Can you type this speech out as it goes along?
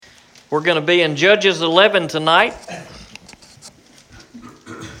We're going to be in Judges 11 tonight.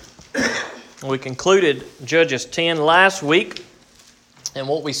 We concluded Judges 10 last week. And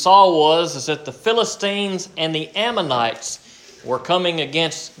what we saw is that the Philistines and the Ammonites were coming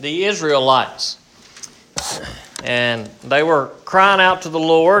against the Israelites. And they were crying out to the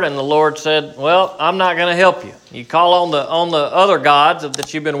Lord, and the Lord said, well, I'm not going to help you. You call on the other gods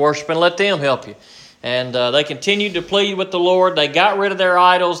that you've been worshiping, let them help you. And they continued to plead with the Lord. They got rid of their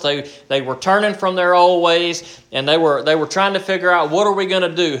idols. They were turning from their old ways, and they were trying to figure out, what are we going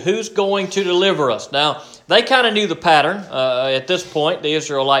to do? Who's going to deliver us? Now, they kind of knew the pattern at this point, the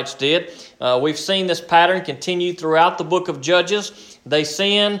Israelites did. We've seen this pattern continue throughout the book of Judges. They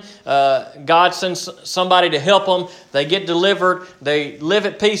sin, God sends somebody to help them, they get delivered, they live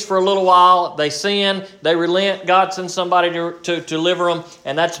at peace for a little while, they sin, they relent, God sends somebody to deliver them,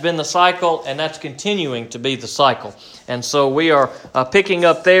 and that's been the cycle, and that's continuing to be the cycle. And so we are picking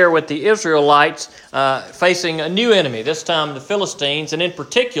up there with the Israelites facing a new enemy, this time the Philistines, and in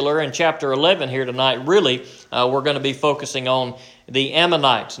particular in chapter 11 here tonight, really, we're going to be focusing on the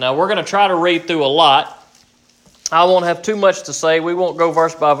Ammonites. Now we're going to try to read through a lot. I won't have too much to say. We won't go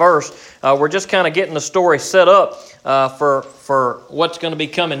verse by verse. We're just kind of getting the story set up for what's going to be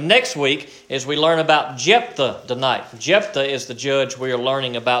coming next week as we learn about Jephthah tonight. Jephthah is the judge we are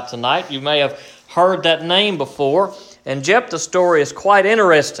learning about tonight. You may have heard that name before. And Jephthah's story is quite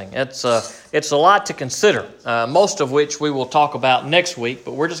interesting. It's a lot to consider, most of which we will talk about next week.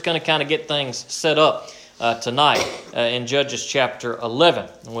 But we're just going to kind of get things set up tonight in Judges chapter 11.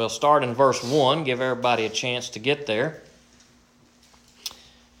 And we'll start in verse 1, give everybody a chance to get there.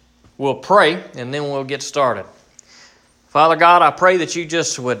 We'll pray, and then we'll get started. Father God, I pray that you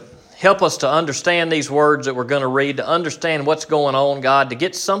just would help us to understand these words that we're going to read, to understand what's going on, God, to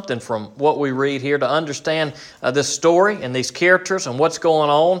get something from what we read here, to understand this story and these characters and what's going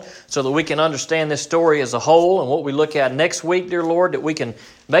on so that we can understand this story as a whole and what we look at next week, dear Lord, that we can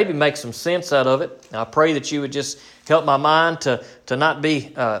maybe make some sense out of it. I pray that you would just help my mind to not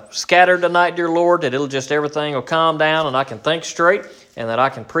be scattered tonight, dear Lord, that everything will calm down and I can think straight and that I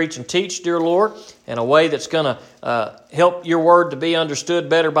can preach and teach, dear Lord, in a way that's going to help your word to be understood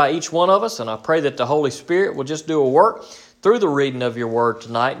better by each one of us. And I pray that the Holy Spirit will just do a work through the reading of your word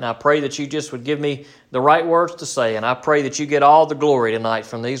tonight. And I pray that you just would give me the right words to say. And I pray that you get all the glory tonight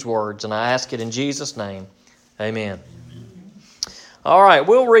from these words. And I ask it in Jesus' name. Amen. All right,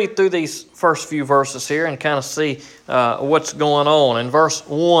 we'll read through these first few verses here and kind of see what's going on. In verse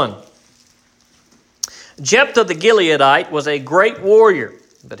 1, Jephthah the Gileadite was a great warrior,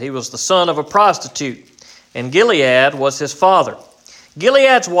 but he was the son of a prostitute, and Gilead was his father.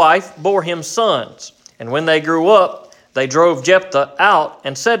 Gilead's wife bore him sons, and when they grew up, they drove Jephthah out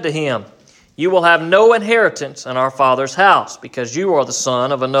and said to him, "You will have no inheritance in our father's house, because you are the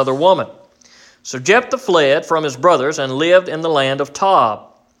son of another woman." So Jephthah fled from his brothers and lived in the land of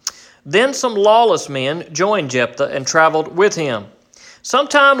Tob. Then some lawless men joined Jephthah and traveled with him.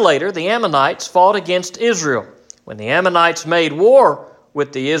 Sometime later, the Ammonites fought against Israel. When the Ammonites made war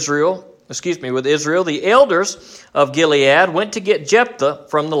with Israel, the elders of Gilead went to get Jephthah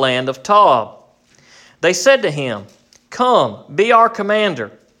from the land of Tob. They said to him, "Come, be our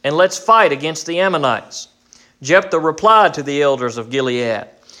commander, and let's fight against the Ammonites." Jephthah replied to the elders of Gilead,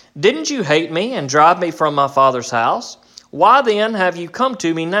 "Didn't you hate me and drive me from my father's house? Why then have you come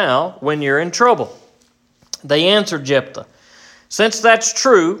to me now when you're in trouble?" They answered Jephthah, "Since that's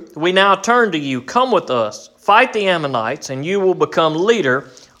true, we now turn to you. Come with us, fight the Ammonites, and you will become leader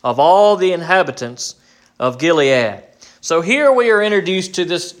of all the inhabitants of Gilead." So here we are introduced to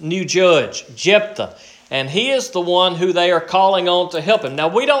this new judge, Jephthah, and he is the one who they are calling on to help him. Now,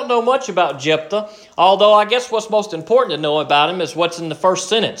 we don't know much about Jephthah, although I guess what's most important to know about him is what's in the first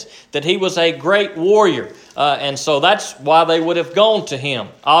sentence, that he was a great warrior. And so that's why they would have gone to him.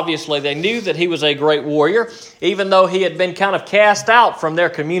 Obviously, they knew that he was a great warrior, even though he had been kind of cast out from their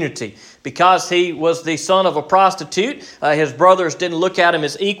community. Because he was the son of a prostitute, his brothers didn't look at him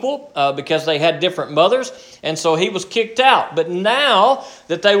as equal because they had different mothers, and so he was kicked out. But now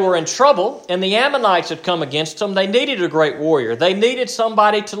that they were in trouble and the Ammonites had come against them, they needed a great warrior. They needed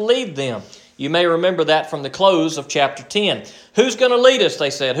somebody to lead them. You may remember that from the close of chapter 10. Who's going to lead us, they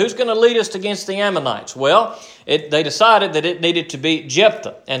said. Who's going to lead us against the Ammonites? Well, they decided that it needed to be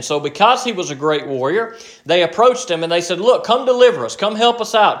Jephthah. And so because he was a great warrior, they approached him and they said, "Look, come deliver us. Come help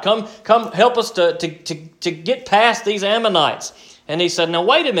us out. Come help us to get past these Ammonites." And he said, "Now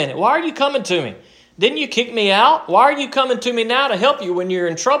wait a minute. Why are you coming to me? Didn't you kick me out? Why are you coming to me now to help you when you're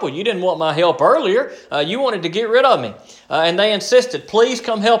in trouble? You didn't want my help earlier. You wanted to get rid of me." And they insisted, "Please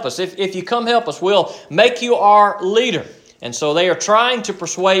come help us. If you come help us, we'll make you our leader." And so they are trying to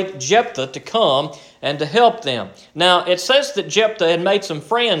persuade Jephthah to come and to help them. Now, it says that Jephthah had made some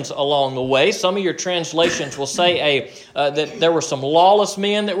friends along the way. Some of your translations will say that there were some lawless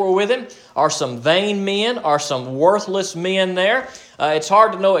men that were with him, or some vain men, or some worthless men there. It's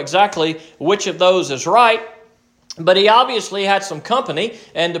hard to know exactly which of those is right. But he obviously had some company,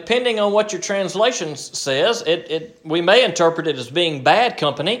 and depending on what your translation says, we may interpret it as being bad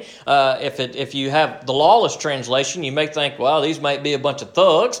company. If you have the lawless translation, you may think, well, these might be a bunch of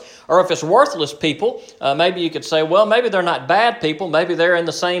thugs. Or if it's worthless people, maybe you could say, well, maybe they're not bad people. Maybe they're in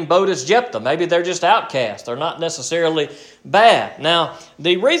the same boat as Jephthah. Maybe they're just outcasts. They're not necessarily bad. Now,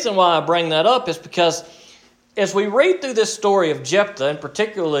 the reason why I bring that up is because as we read through this story of Jephthah, and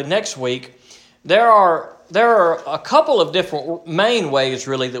particularly next week, there are a couple of different main ways,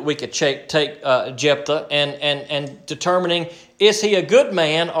 really, that we could take Jephthah and determining, is he a good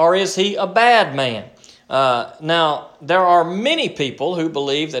man or is he a bad man? Now, there are many people who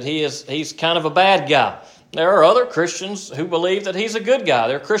believe that he's kind of a bad guy. There are other Christians who believe that he's a good guy.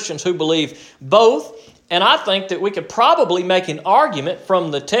 There are Christians who believe both. And I think that we could probably make an argument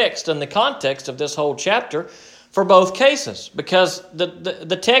from the text and the context of this whole chapter for both cases, because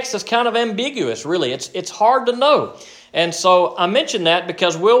the text is kind of ambiguous, really. It's hard to know. And so I mention that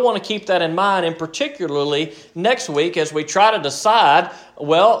because we'll want to keep that in mind, and particularly next week as we try to decide,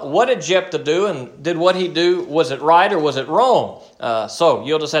 well, what did Jephthah do, and did what he do, was it right or was it wrong? So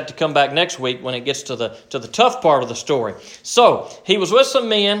you'll just have to come back next week when it gets to the tough part of the story. So he was with some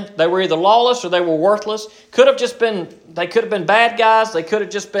men. They were either lawless or they were worthless. They could have been bad guys. They could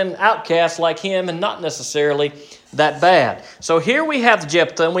have just been outcasts like him, and not necessarily that bad. So here we have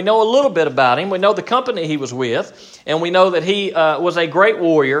Jephthah, and we know a little bit about him. We know the company he was with, and we know that he was a great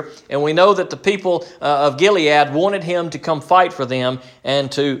warrior, and we know that the people of Gilead wanted him to come fight for them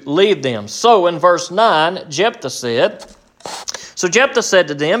and to lead them. So in verse 9, Jephthah said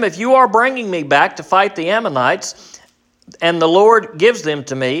to them, if you are bringing me back to fight the Ammonites, and the Lord gives them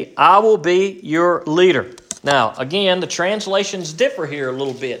to me, I will be your leader. Now, again, the translations differ here a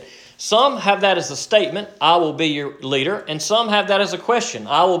little bit. Some have that as a statement, I will be your leader, and some have that as a question,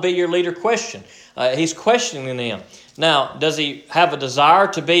 I will be your leader question. He's questioning them. Now, does he have a desire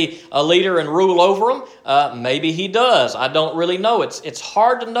to be a leader and rule over them? Maybe he does. I don't really know. It's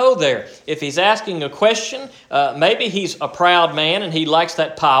hard to know there. If he's asking a question, maybe he's a proud man and he likes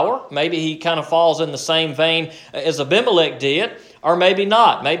that power. Maybe he kind of falls in the same vein as Abimelech did. Or maybe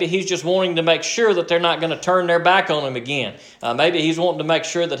not. Maybe he's just wanting to make sure that they're not going to turn their back on him again. Maybe he's wanting to make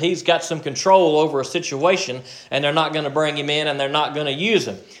sure that he's got some control over a situation and they're not going to bring him in and they're not going to use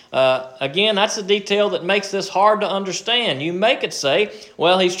him. Again, that's a detail that makes this hard to understand. You may could say,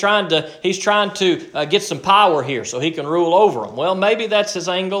 well, he's trying to get some power here so he can rule over them. Well, maybe that's his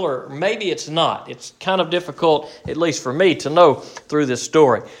angle, or maybe it's not. It's kind of difficult, at least for me, to know through this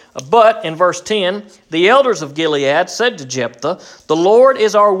story. But in verse 10, the elders of Gilead said to Jephthah, the Lord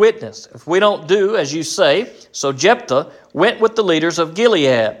is our witness, if we don't do as you say. So Jephthah went with the leaders of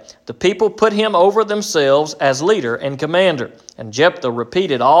Gilead. The people put him over themselves as leader and commander. And Jephthah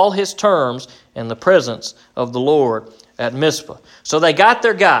repeated all his terms in the presence of the Lord at Mizpah. So they got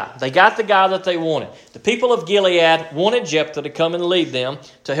their guy. They got the guy that they wanted. The people of Gilead wanted Jephthah to come and lead them,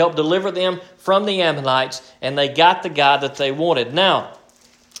 to help deliver them from the Ammonites, and they got the guy that they wanted. Now,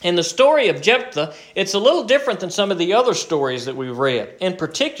 in the story of Jephthah, it's a little different than some of the other stories that we've read. In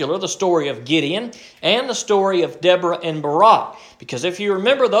particular, the story of Gideon and the story of Deborah and Barak. Because if you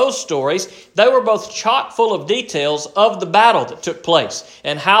remember those stories, they were both chock full of details of the battle that took place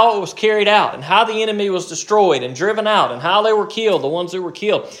and how it was carried out and how the enemy was destroyed and driven out and how they were killed, the ones who were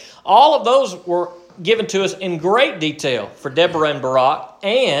killed. All of those were given to us in great detail for Deborah and Barak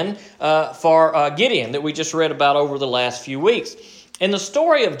and for Gideon that we just read about over the last few weeks. In the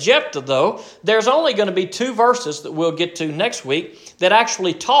story of Jephthah, though, there's only going to be 2 verses that we'll get to next week that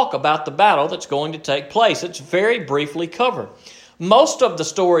actually talk about the battle that's going to take place. It's very briefly covered. Most of the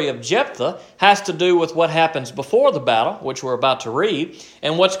story of Jephthah has to do with what happens before the battle, which we're about to read,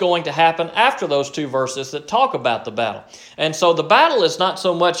 and what's going to happen after those 2 verses that talk about the battle. And so the battle is not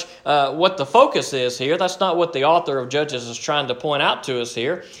so much what the focus is here. That's not what the author of Judges is trying to point out to us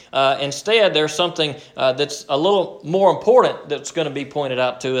here. Instead, there's something that's a little more important that's going to be pointed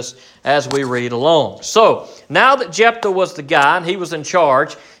out to us as we read along. So now that Jephthah was the guy and he was in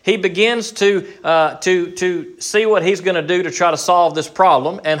charge, he begins to see what he's going to do to try to solve this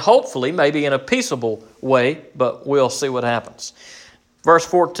problem, and hopefully maybe in a peaceable way, but we'll see what happens. Verse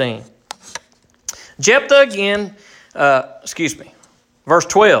 14. Jephthah again, verse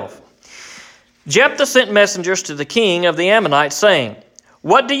 12. Jephthah sent messengers to the king of the Ammonites, saying,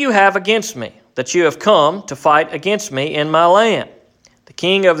 what do you have against me? that you have come to fight against me in my land?" The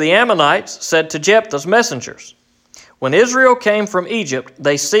king of the Ammonites said to Jephthah's messengers, "When Israel came from Egypt,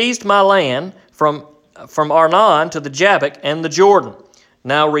 they seized my land from Arnon to the Jabbok and the Jordan.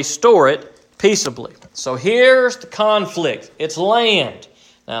 Now restore it peaceably." So here's the conflict. It's land.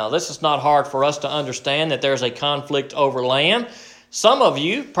 Now, this is not hard for us to understand that there's a conflict over land. Some of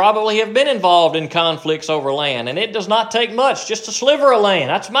you probably have been involved in conflicts over land, and it does not take much, just a sliver of land.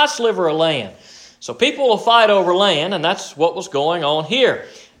 That's my sliver of land. So people will fight over land, and that's what was going on here.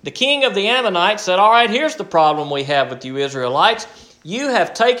 The king of the Ammonites said, "All right, here's the problem we have with you Israelites. You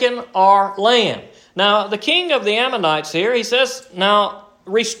have taken our land." Now, the king of the Ammonites here, he says, "Now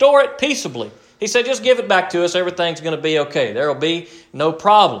restore it peaceably." He said, "Just give it back to us. Everything's going to be okay. There will be no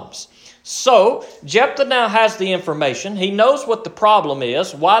problems." So Jephthah now has the information. He knows what the problem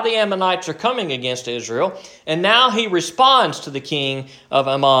is, why the Ammonites are coming against Israel. And now he responds to the king of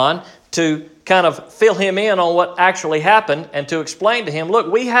Ammon to kind of fill him in on what actually happened and to explain to him,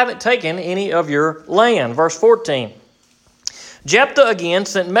 "Look, we haven't taken any of your land." Verse 14. Jephthah again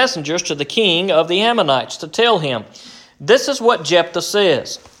sent messengers to the king of the Ammonites to tell him, "This is what Jephthah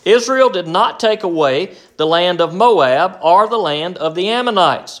says. Israel did not take away the land of Moab or the land of the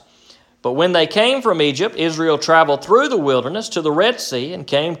Ammonites. But when they came from Egypt, Israel traveled through the wilderness to the Red Sea and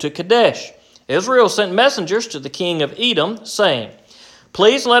came to Kadesh. Israel sent messengers to the king of Edom, saying,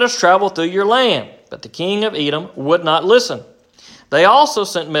 'Please let us travel through your land.' But the king of Edom would not listen. They also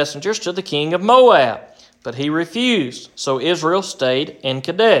sent messengers to the king of Moab, but he refused. So Israel stayed in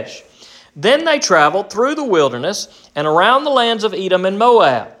Kadesh. Then they traveled through the wilderness and around the lands of Edom and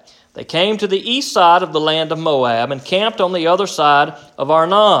Moab. They came to the east side of the land of Moab and camped on the other side of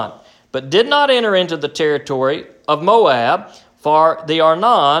Arnon, but did not enter into the territory of Moab, for the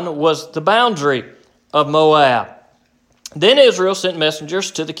Arnon was the boundary of Moab. Then Israel sent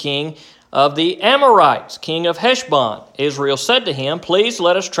messengers to the king of the Amorites, king of Heshbon. Israel said to him, 'Please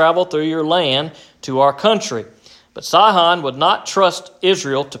let us travel through your land to our country.' But Sihon would not trust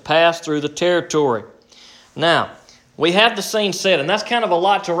Israel to pass through the territory." Now, we have the scene set, and that's kind of a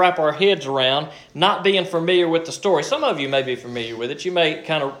lot to wrap our heads around, not being familiar with the story. Some of you may be familiar with it. You may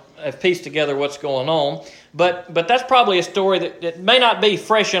kind of have pieced together what's going on, but that's probably a story that may not be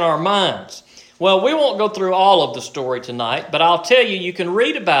fresh in our minds. Well, we won't go through all of the story tonight, but I'll tell you, you can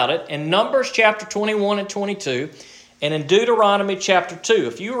read about it in Numbers chapter 21 and 22, and in Deuteronomy chapter 2.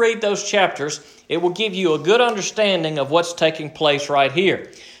 If you read those chapters, it will give you a good understanding of what's taking place right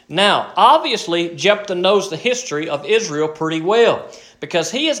here. Now, obviously, Jephthah knows the history of Israel pretty well, because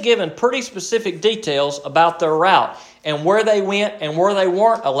he has given pretty specific details about their route and where they went and where they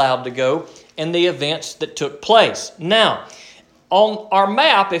weren't allowed to go and the events that took place. Now, on our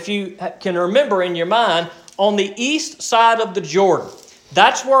map, if you can remember in your mind, on the east side of the Jordan,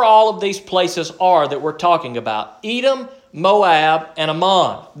 that's where all of these places are that we're talking about. Edom, Moab, and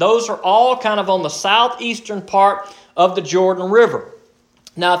Ammon. Those are all kind of on the southeastern part of the Jordan River.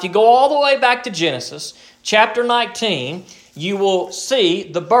 Now, if you go all the way back to Genesis, chapter 19, you will see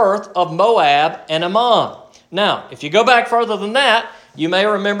the birth of Moab and Ammon. Now, if you go back further than that, you may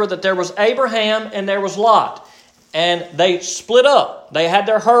remember that there was Abraham and there was Lot. And they split up. They had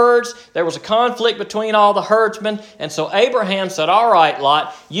their herds. There was a conflict between all the herdsmen. And so Abraham said, "All right,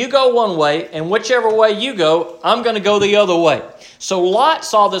 Lot, you go one way, and whichever way you go, I'm going to go the other way." So Lot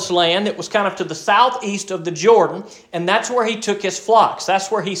saw this land that was kind of to the southeast of the Jordan, and that's where he took his flocks. That's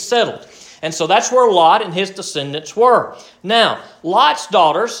where he settled. And so that's where Lot and his descendants were. Now, Lot's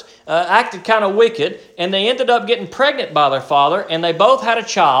daughters acted kind of wicked, and they ended up getting pregnant by their father, and they both had a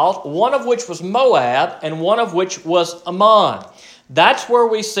child, one of which was Moab, and one of which was Ammon. That's where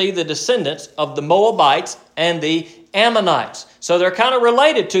we see the descendants of the Moabites and the Ammonites. So they're kind of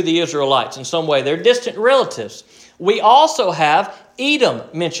related to the Israelites in some way. They're distant relatives. We also have Edom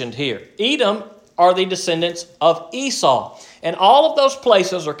mentioned here. Edom are the descendants of Esau. And all of those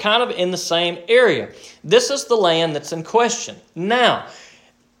places are kind of in the same area. This is the land that's in question. Now,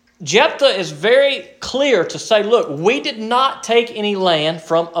 Jephthah is very clear to say, look, we did not take any land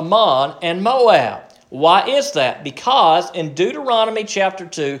from Ammon and Moab. Why is that? Because in Deuteronomy chapter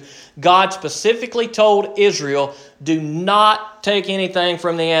 2, God specifically told Israel, do not take anything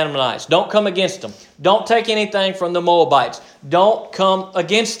from the Ammonites. Don't come against them. Don't take anything from the Moabites. Don't come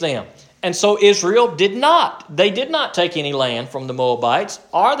against them. And so Israel did not. They did not take any land from the Moabites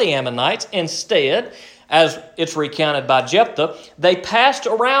or the Ammonites. Instead, as it's recounted by Jephthah, they passed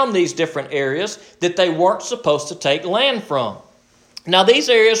around these different areas that they weren't supposed to take land from. Now, these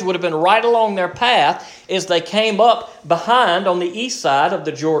areas would have been right along their path as they came up behind on the east side of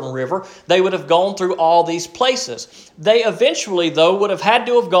the Jordan River. They would have gone through all these places. They eventually, though, would have had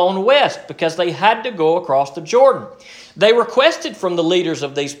to have gone west because they had to go across the Jordan. They requested from the leaders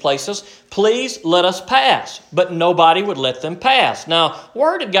of these places, please let us pass, but nobody would let them pass. Now,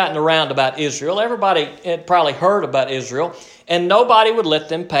 word had gotten around about Israel. Everybody had probably heard about Israel, and nobody would let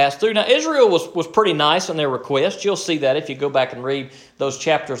them pass through. Now, Israel was pretty nice in their request. You'll see that if you go back and read those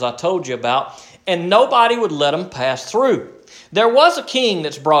chapters I told you about. And nobody would let them pass through. There was a king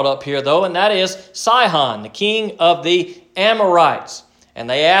that's brought up here, though, and that is Sihon, the king of the Amorites. And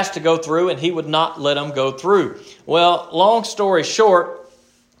they asked to go through, and he would not let them go through. Well, long story short,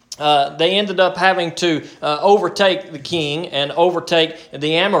 they ended up having to overtake the king and overtake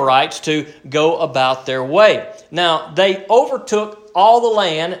the Amorites to go about their way. Now, they overtook all the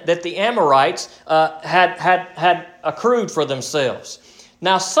land that the Amorites had accrued for themselves.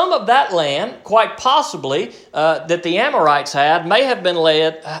 Now, some of that land, quite possibly, that the Amorites had, may have been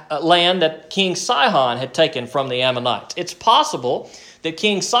land that King Sihon had taken from the Ammonites. It's possible that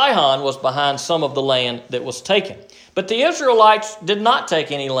King Sihon was behind some of the land that was taken. But the Israelites did not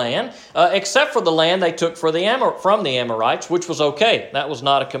take any land, except for the land they took from the Amorites, which was okay. That was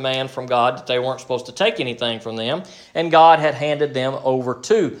not a command from God that they weren't supposed to take anything from them. And God had handed the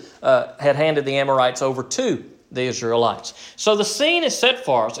Amorites over to the Israelites. So the scene is set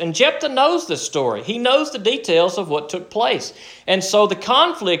for us, and Jephthah knows this story. He knows the details of what took place. And so the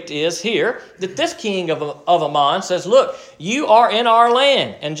conflict is here that this king of Ammon says, look, you are in our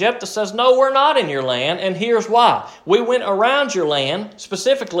land. And Jephthah says, no, we're not in your land, and here's why. We went around your land,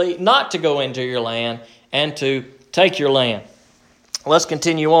 specifically not to go into your land and to take your land. Let's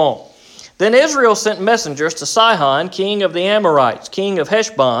continue on. Then Israel sent messengers to Sihon, king of the Amorites, king of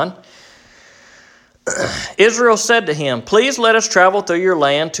Heshbon. Israel said to him, please let us travel through your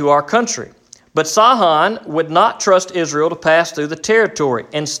land to our country. But Sihon would not trust Israel to pass through the territory.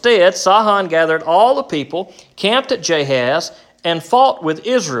 Instead, Sihon gathered all the people, camped at Jahaz, and fought with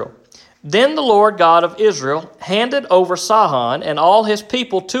Israel. Then the Lord God of Israel handed over Sihon and all his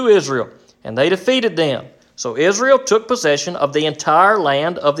people to Israel, and they defeated them. So Israel took possession of the entire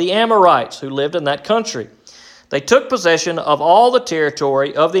land of the Amorites who lived in that country. They took possession of all the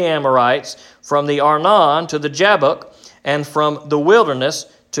territory of the Amorites from the Arnon to the Jabbok and from the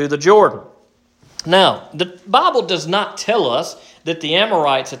wilderness to the Jordan. Now, the Bible does not tell us that the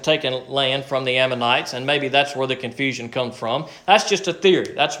Amorites had taken land from the Ammonites, and maybe that's where the confusion comes from. That's just a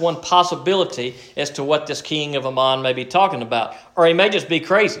theory. That's one possibility as to what this king of Ammon may be talking about. Or he may just be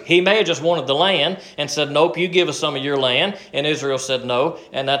crazy. He may have just wanted the land and said, nope, you give us some of your land. And Israel said no,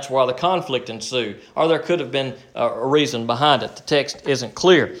 and that's why the conflict ensued. Or there could have been a reason behind it. The text isn't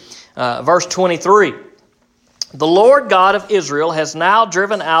clear. Verse 23. The Lord God of Israel has now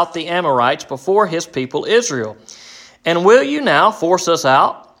driven out the Amorites before his people Israel. And will you now force us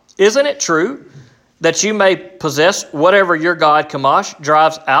out? Isn't it true that you may possess whatever your God Chemosh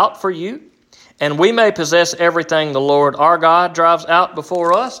drives out for you? And we may possess everything the Lord our God drives out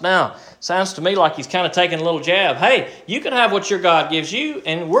before us? Now, sounds to me like he's kind of taking a little jab. Hey, you can have what your God gives you,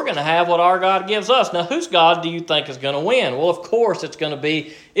 and we're going to have what our God gives us. Now, whose God do you think is going to win? Well, of course, it's going to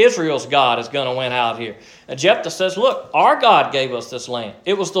be Israel's God is going to win out here. And Jephthah says, look, our God gave us this land.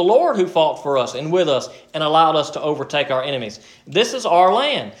 It was the Lord who fought for us and with us and allowed us to overtake our enemies. This is our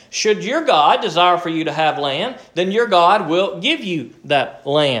land. Should your God desire for you to have land, then your God will give you that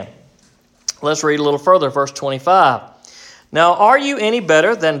land. Let's read a little further, verse 25. Now, are you any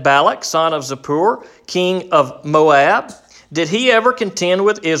better than Balak, son of Zippor, king of Moab? Did he ever contend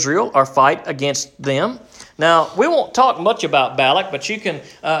with Israel or fight against them? Now, we won't talk much about Balak, but you can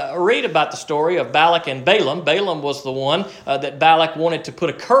read about the story of Balak and Balaam. Balaam was the one that Balak wanted to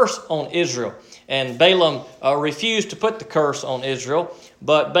put a curse on Israel. And Balaam refused to put the curse on Israel.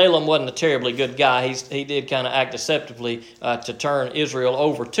 But Balaam wasn't a terribly good guy. He did kind of act deceptively to turn Israel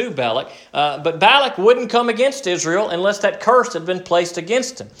over to Balak. But Balak wouldn't come against Israel unless that curse had been placed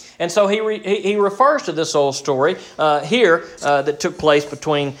against him. And so he refers to this old story here that took place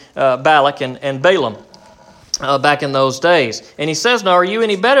between Balak and Balaam. Back in those days. And he says, now, are you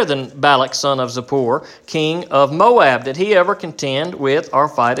any better than Balak, son of Zippor, king of Moab? Did he ever contend with or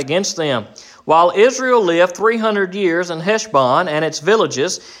fight against them? While Israel lived 300 years in Heshbon and its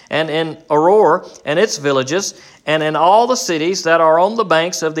villages, and in Aroer and its villages, and in all the cities that are on the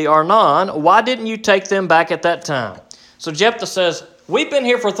banks of the Arnon, why didn't you take them back at that time? So Jephthah says, we've been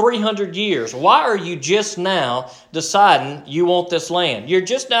here for 300 years. Why are you just now deciding you want this land? You're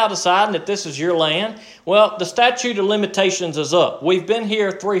just now deciding that this is your land? Well, the statute of limitations is up. We've been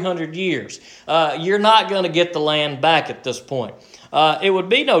here 300 years. You're not going to get the land back at this point. it would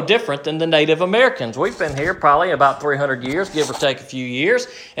be no different than the Native Americans. We've been here probably about 300 years, give or take a few years.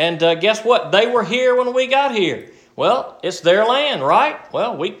 And guess what? They were here when we got here. Well, it's their land, right?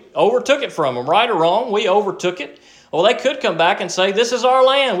 Well, we overtook it from them, right or wrong. We overtook it. Well, they could come back and say, this is our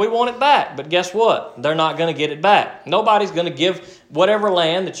land, we want it back. But guess what? They're not going to get it back. Nobody's going to give whatever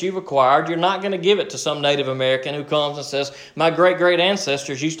land that you've acquired. You're not going to give it to some Native American who comes and says, my great-great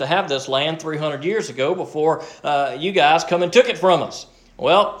ancestors used to have this land 300 years ago before you guys come and took it from us.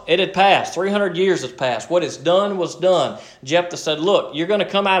 Well, it had passed. 300 years has passed. What is done was done. Jephthah said, look, you're going to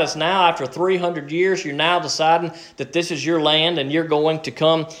come at us now after 300 years. You're now deciding that this is your land and you're going to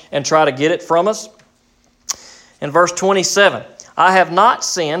come and try to get it from us. In verse 27, I have not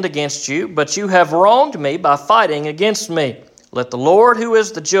sinned against you, but you have wronged me by fighting against me. Let the Lord, who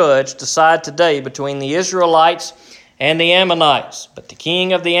is the judge, decide today between the Israelites and the Ammonites. But the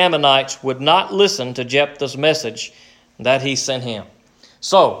king of the Ammonites would not listen to Jephthah's message that he sent him.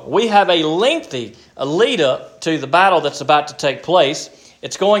 So we have a lengthy lead up to the battle that's about to take place.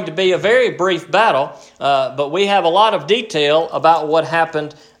 It's going to be a very brief battle, but we have a lot of detail about what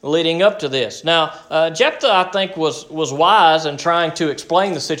happened leading up to this. Now, Jephthah, I think, was wise in trying to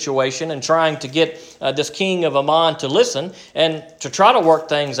explain the situation and trying to get this king of Ammon to listen and to try to work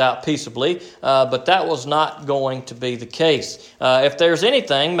things out peaceably, but that was not going to be the case. If there's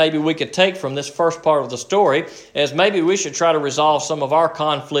anything maybe we could take from this first part of the story, is maybe we should try to resolve some of our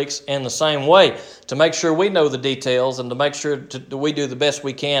conflicts in the same way, to make sure we know the details and to make sure we do the best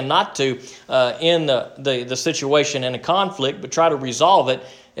we can not to end the situation in a conflict, but try to resolve it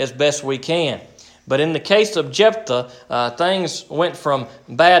as best we can. But in the case of Jephthah, things went from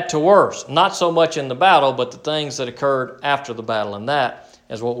bad to worse. Not so much in the battle, but the things that occurred after the battle. And that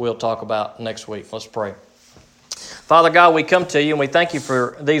is what we'll talk about next week. Let's pray. Father God, we come to you and we thank you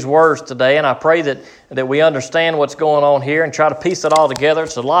for these words today. And I pray that we understand what's going on here and try to piece it all together.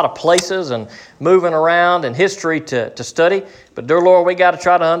 It's a lot of places and moving around and history to study. But dear Lord, we got to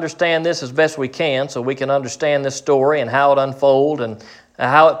try to understand this as best we can so we can understand this story and how it unfolds and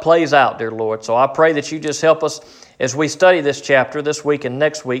how it plays out, dear Lord. So I pray that you just help us as we study this chapter this week and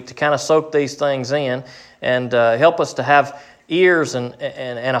next week to kind of soak these things in and help us to have ears and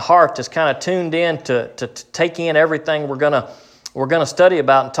a heart that's kind of tuned in to take in everything we're gonna study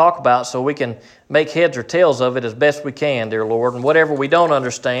about and talk about so we can make heads or tails of it as best we can, dear Lord. And whatever we don't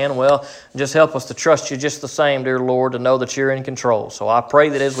understand, well, just help us to trust you just the same, dear Lord, to know that you're in control. So I pray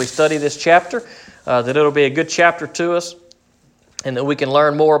that as we study this chapter, that it'll be a good chapter to us, and that we can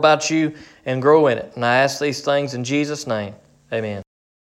learn more about you and grow in it. And I ask these things in Jesus' name. Amen.